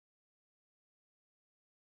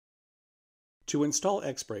To install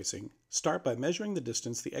X-bracing, start by measuring the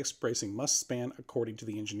distance the X-bracing must span according to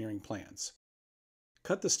the engineering plans.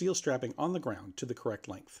 Cut the steel strapping on the ground to the correct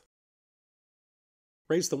length.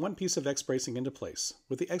 Raise the one piece of X-bracing into place,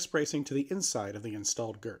 with the X-bracing to the inside of the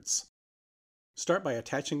installed girts. Start by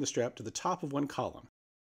attaching the strap to the top of one column.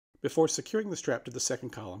 Before securing the strap to the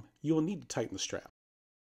second column, you will need to tighten the strap.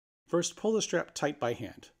 First, pull the strap tight by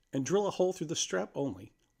hand, and drill a hole through the strap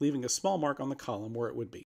only, leaving a small mark on the column where it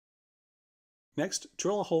would be. Next,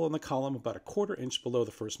 drill a hole in the column about a 1/4 inch below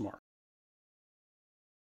the first mark.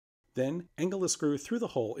 Then, angle the screw through the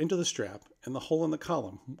hole into the strap and the hole in the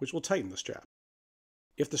column, which will tighten the strap.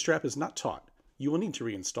 If the strap is not taut, you will need to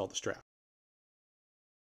reinstall the strap.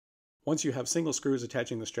 Once you have single screws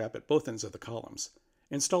attaching the strap at both ends of the columns,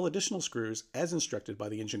 install additional screws as instructed by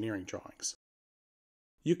the engineering drawings.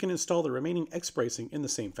 You can install the remaining X-bracing in the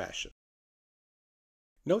same fashion.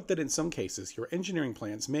 Note that in some cases your engineering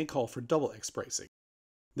plans may call for double X-bracing.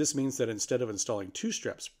 This means that instead of installing 2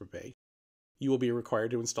 straps per bay, you will be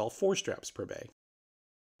required to install 4 straps per bay.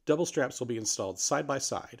 Double straps will be installed side by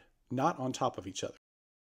side, not on top of each other.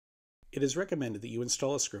 It is recommended that you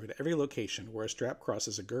install a screw at every location where a strap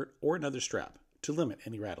crosses a girt or another strap to limit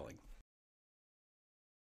any rattling.